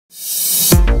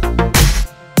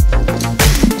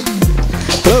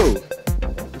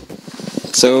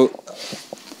So,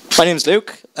 my name's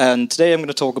Luke, and today I'm going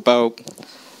to talk about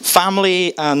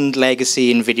family and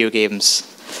legacy in video games.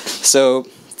 So,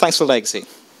 thanks for legacy.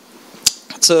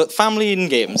 So, family in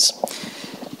games.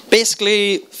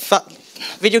 Basically,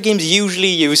 video games usually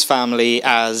use family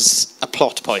as a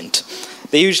plot point.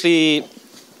 It's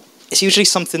usually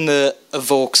something that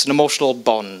evokes an emotional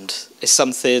bond. It's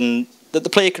something that the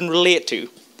player can relate to.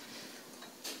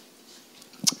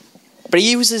 But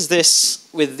he uses this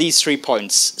with these 3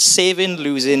 points: saving,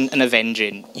 losing, and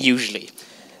avenging, usually.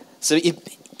 So you're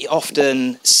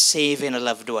often saving a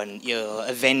loved one, you're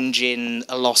avenging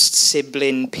a lost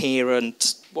sibling,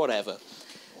 parent, whatever.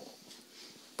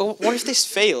 But what if this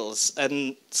fails?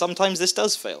 And sometimes this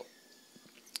does fail.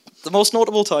 The most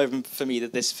notable time for me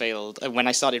that this failed, and when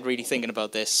I started really thinking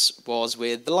about this, was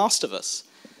with The Last of Us.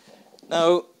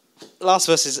 Now, The Last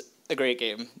of Us is a great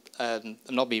game, and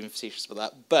I'm not being facetious about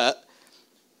that, but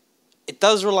it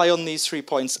does rely on these 3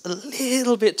 points a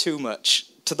little bit too much,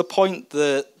 to the point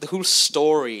that the whole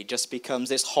story just becomes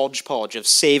this hodgepodge of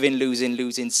saving, losing,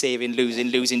 losing, saving, losing,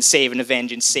 losing, saving,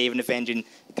 avenging,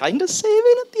 kind of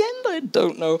saving at the end, I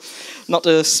don't know. Not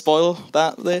to spoil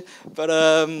that there, but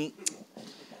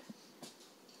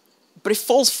it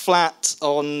falls flat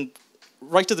on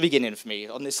right at the beginning for me,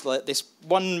 on this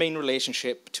one main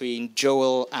relationship between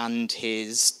Joel and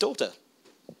his daughter.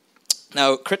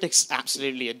 Now, critics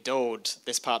absolutely adored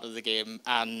this part of the game,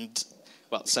 and,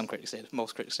 well, some critics did,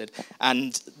 most critics did,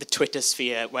 and the Twitter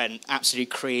sphere went absolutely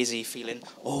crazy, feeling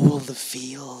all the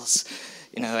feels.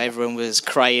 You know, everyone was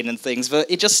crying and things,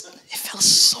 but it felt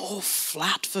so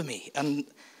flat for me, and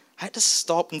I had to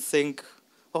stop and think,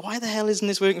 well, why the hell isn't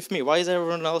this working for me? Why is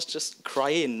everyone else just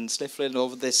crying and sniffling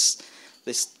over this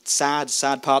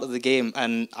sad part of the game?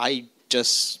 And I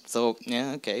just thought,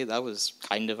 yeah, okay, that was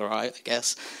kind of alright, I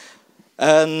guess.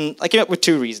 I came up with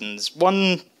 2 reasons.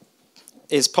 One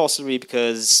is possibly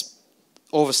because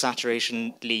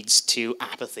oversaturation leads to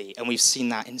apathy, and we've seen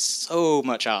that in so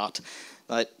much art.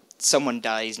 Like, someone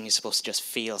dies and you're supposed to just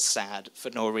feel sad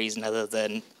for no reason other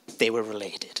than they were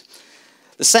related.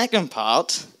 The second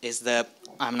part is that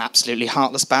I'm an absolutely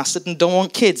heartless bastard and don't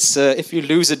want kids. If you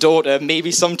lose a daughter,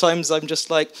 maybe sometimes I'm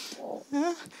just like,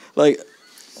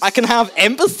 I can have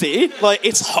empathy. Like,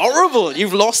 it's horrible.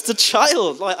 You've lost a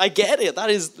child. Like, I get it.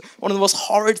 That is one of the most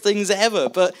horrid things ever.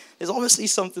 But there's obviously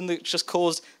something that just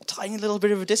caused a tiny little bit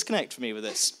of a disconnect for me with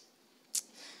this.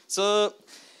 So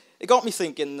it got me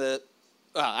thinking that,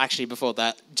 well, actually before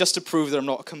that, just to prove that I'm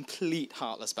not a complete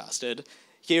heartless bastard,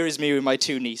 here is me with my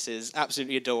 2 nieces,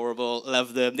 absolutely adorable,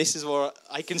 love them. This is what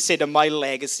I consider my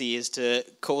legacy, is to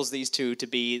cause these 2 to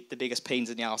be the biggest pains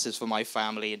in the asses for my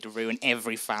family and to ruin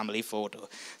every family photo.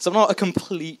 So I'm not a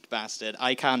complete bastard.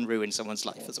 I can ruin someone's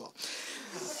life as well.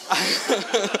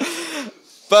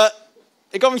 But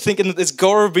it got me thinking that there's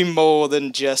got to be more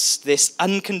than just this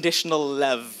unconditional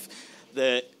love,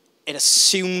 an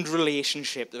assumed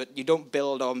relationship that you don't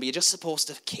build on, but you're just supposed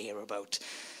to care about.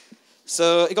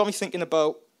 So it got me thinking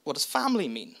about, what does family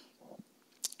mean?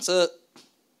 So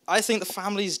I think the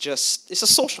family is it's a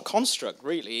social construct,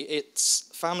 really.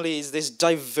 Family is this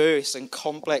diverse and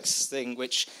complex thing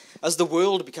which, as the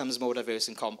world becomes more diverse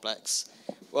and complex,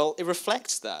 well, it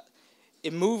reflects that.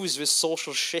 It moves with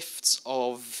social shifts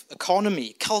of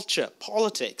economy, culture,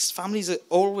 politics. Families are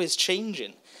always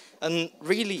changing. And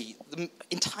really, the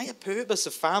entire purpose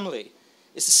of family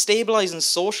is to stabilize and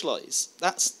socialize.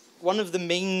 That's one of the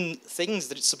main things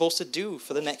that it's supposed to do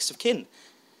for the next of kin.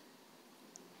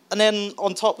 And then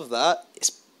on top of that,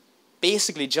 it's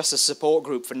basically just a support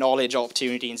group for knowledge,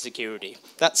 opportunity, and security.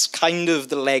 That's kind of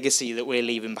the legacy that we're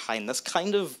leaving behind. That's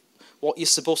kind of what you're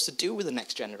supposed to do with the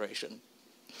next generation.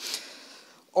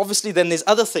 Obviously, then there's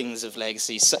other things of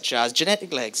legacy, such as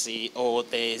genetic legacy, or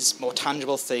there's more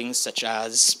tangible things, such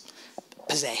as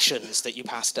possessions that you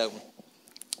pass down.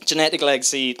 Genetic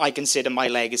legacy, I consider my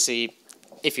legacy,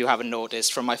 if you haven't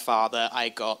noticed, from my father, I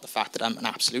got the fact that I'm an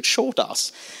absolute short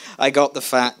ass. I got the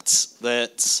fact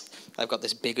that I've got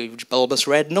this big, huge, bulbous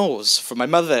red nose. From my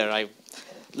mother, I'm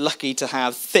lucky to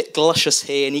have thick, luscious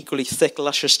hair and equally thick,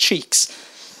 luscious cheeks.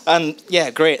 And yeah,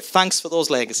 great. Thanks for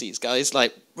those legacies, guys.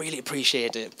 Like, really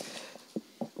appreciate it.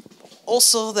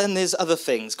 Also, then there's other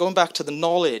things. Going back to the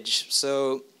knowledge.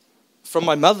 So, from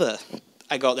my mother,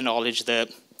 I got the knowledge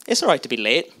that it's all right to be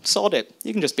late. Sod it.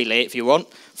 You can just be late if you want.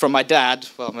 From my dad,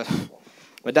 well,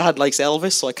 my dad likes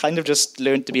Elvis, so I kind of just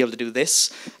learned to be able to do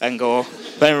this and go,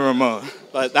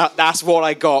 like that's what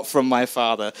I got from my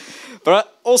father.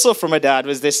 But also from my dad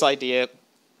was this idea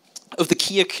of the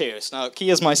Kear curse. Now,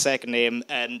 Kear's my second name,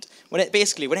 and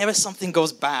whenever something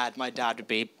goes bad, my dad would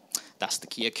be, that's the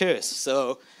Kear curse.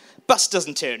 So, bus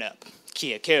doesn't turn up.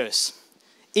 Kear curse.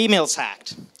 Emails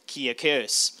hacked. Kear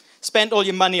curse. Spent all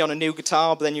your money on a new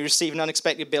guitar, but then you receive an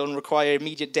unexpected bill and require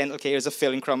immediate dental care as a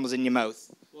filling crumbles in your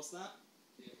mouth. What's that?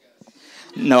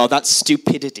 No, that's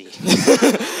stupidity.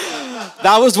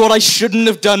 That was what I shouldn't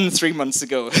have done 3 months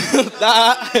ago.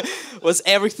 That was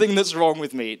everything that's wrong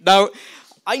with me. Now,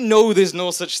 I know there's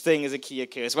no such thing as a Kear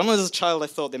curse. When I was a child, I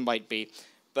thought there might be.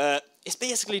 But it's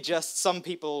basically just some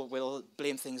people will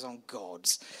blame things on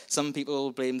gods. Some people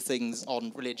will blame things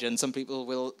on religion. Some people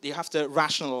will... You have to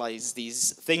rationalize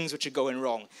these things which are going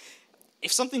wrong.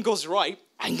 If something goes right,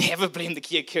 I never blame the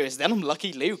Kear curse. Then I'm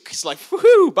Lucky Luke. It's like,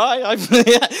 woohoo, bye.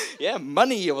 Yeah,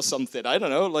 money or something. I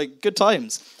don't know, like, good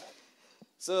times.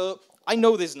 So I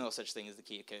know there's no such thing as the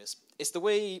Kear curse.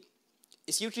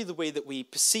 It's usually the way that we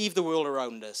perceive the world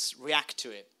around us, react to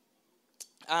it.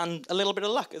 And a little bit of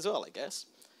luck as well, I guess.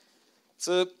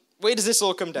 So where does this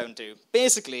all come down to?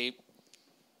 Basically,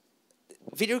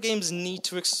 video games need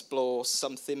to explore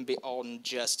something beyond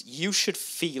just you should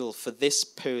feel for this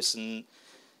person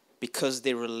because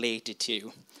they're related to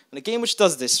you. And a game which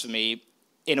does this for me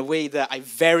in a way that I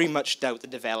very much doubt the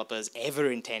developers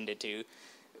ever intended to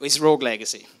is Rogue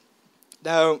Legacy.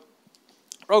 Now,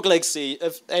 Rogue Legacy,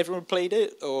 have everyone played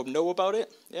it or know about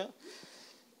it? Yeah?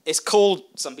 It's called,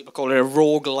 some people call it a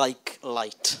roguelike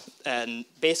light. And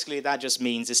basically that just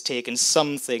means it's taken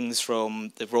some things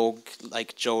from the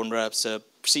roguelike genre, so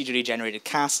procedurally generated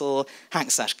castle,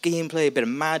 hack-slash gameplay, a bit of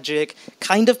magic,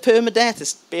 kind of permadeath.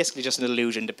 It's basically just an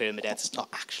illusion to permadeath. It's not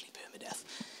actually permadeath.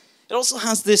 It also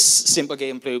has this simple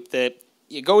game loop that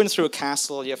you're going through a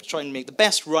castle, you have to try and make the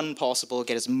best run possible,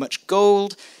 get as much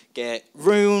gold, get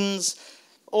runes,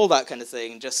 all that kind of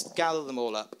thing, just gather them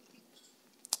all up.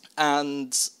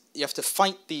 And you have to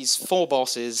fight these 4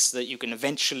 bosses that you can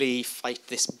eventually fight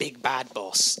this big bad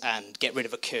boss and get rid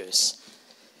of a curse.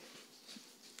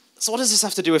 So what does this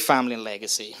have to do with family and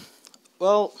legacy?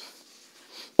 Well,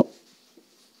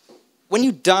 when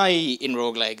you die in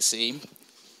Rogue Legacy,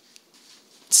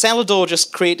 Celador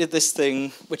just created this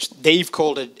thing which they've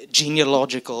called a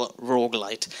genealogical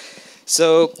roguelite.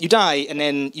 So you die and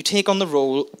then you take on the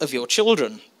role of your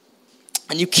children.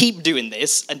 And you keep doing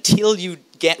this until you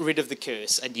get rid of the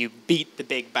curse and you beat the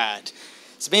big bad.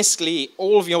 So basically,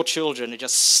 all of your children are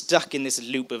just stuck in this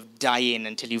loop of dying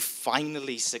until you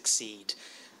finally succeed.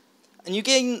 And you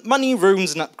gain money,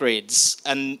 runes, and upgrades,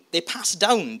 and they pass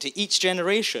down to each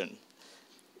generation.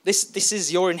 This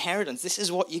is your inheritance. This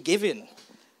is what you're given.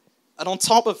 And on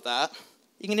top of that,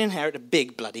 you can inherit a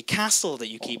big bloody castle that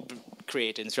you keep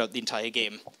creating throughout the entire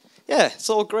game. Yeah, it's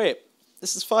all great.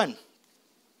 This is fun.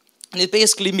 And it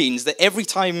basically means that every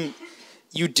time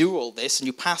you do all this and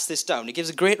you pass this down, it gives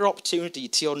a greater opportunity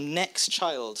to your next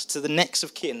child, to the next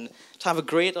of kin, to have a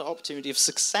greater opportunity of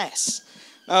success.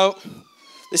 Now,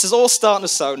 this is all starting to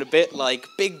sound a bit like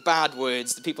big bad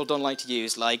words that people don't like to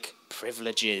use, like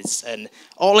privileges and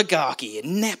oligarchy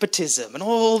and nepotism and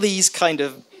all these kind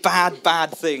of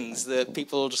bad things that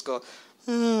people just go,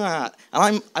 ah.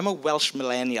 And I'm a Welsh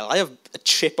millennial. I have a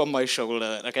chip on my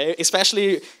shoulder, okay?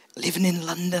 Especially living in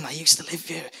London. I used to live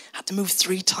here. Had to move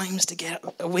 3 times to get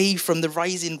away from the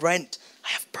rising rent. I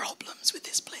have problems with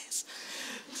this place.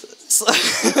 So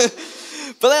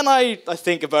but then I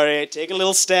think about it, take a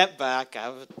little step back,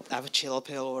 have a chill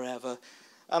pill or whatever,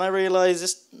 and I realize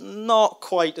it's not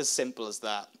quite as simple as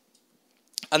that.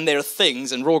 And there are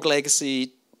things, and Rogue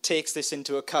Legacy takes this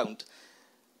into account.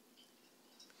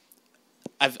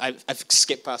 I've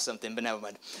skipped past something, but never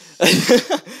mind.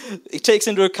 It takes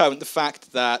into account the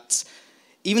fact that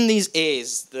even these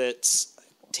A's that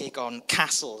take on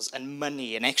castles and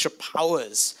money and extra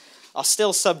powers are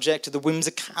still subject to the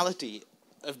whimsicality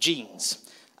of genes.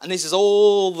 And this is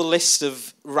all the list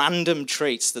of random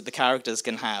traits that the characters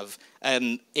can have,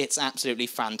 and it's absolutely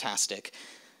fantastic.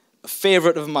 A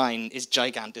favourite of mine is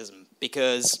gigantism,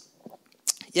 because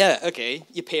yeah, okay,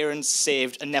 your parents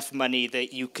saved enough money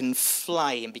that you can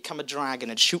fly and become a dragon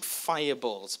and shoot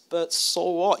fireballs. But so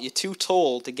what? You're too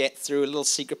tall to get through a little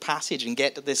secret passage and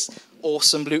get to this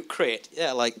awesome loot crate.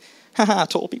 Yeah, like, haha,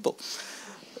 tall people.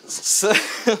 So,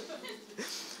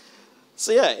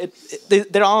 so yeah,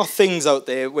 there are things out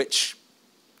there which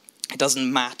it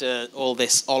doesn't matter, all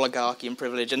this oligarchy and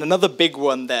privilege. And another big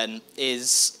one then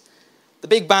is the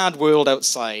big bad world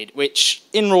outside, which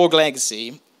in Rogue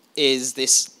Legacy is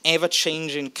this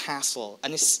ever-changing castle,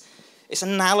 and it's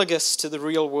analogous to the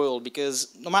real world,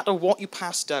 because no matter what you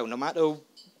pass down, no matter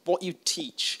what you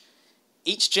teach,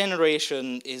 each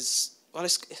generation is, well,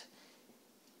 it's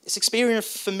experiencing a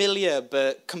familiar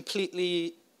but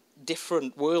completely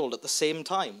different world at the same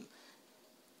time.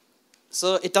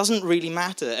 So it doesn't really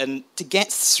matter. And to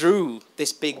get through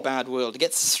this big bad world, to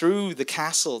get through the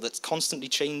castle that's constantly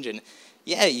changing,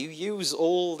 yeah, you use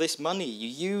all this money, you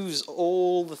use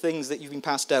all the things that you've been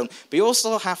passed down, but you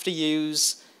also have to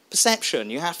use perception.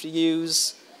 You have to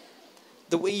use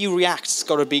the way you react's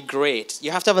got to be great.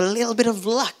 You have to have a little bit of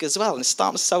luck as well. And it's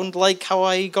starting to sound like how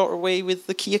I got away with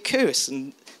the Kear curse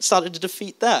and started to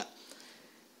defeat that.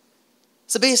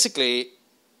 So basically,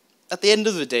 at the end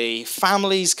of the day,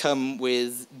 families come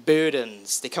with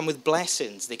burdens, they come with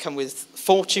blessings, they come with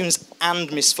fortunes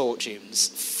and misfortunes,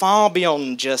 far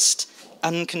beyond just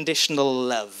unconditional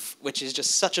love, which is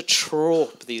just such a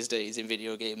trope these days in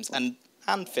video games and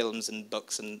films and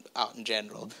books and art in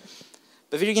general.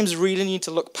 But video games really need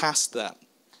to look past that.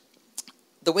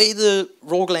 The way the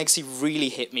roguelikes really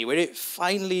hit me, where it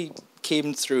finally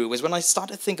came through, was when I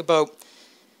started to think about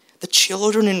the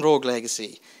children in Rogue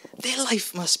Legacy. Their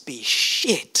life must be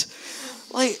shit.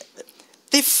 Like,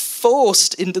 they're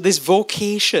forced into this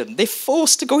vocation. They're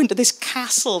forced to go into this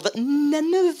castle that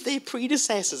none of their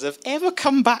predecessors have ever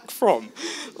come back from.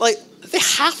 Like, they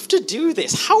have to do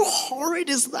this. How horrid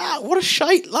is that? What a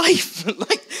shite life.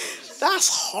 Like, that's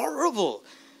horrible.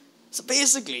 So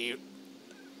basically,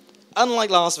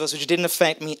 unlike Last of Us, which didn't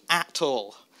affect me at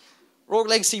all, Rogue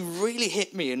Legacy really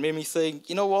hit me and made me think,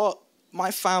 you know what?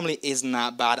 My family isn't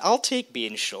that bad. I'll take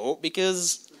being short,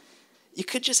 because you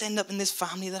could just end up in this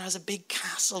family that has a big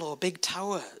castle or a big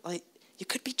tower. Like, you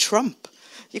could be Trump.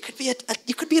 You could be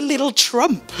a little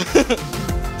Trump.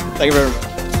 Thank you very much.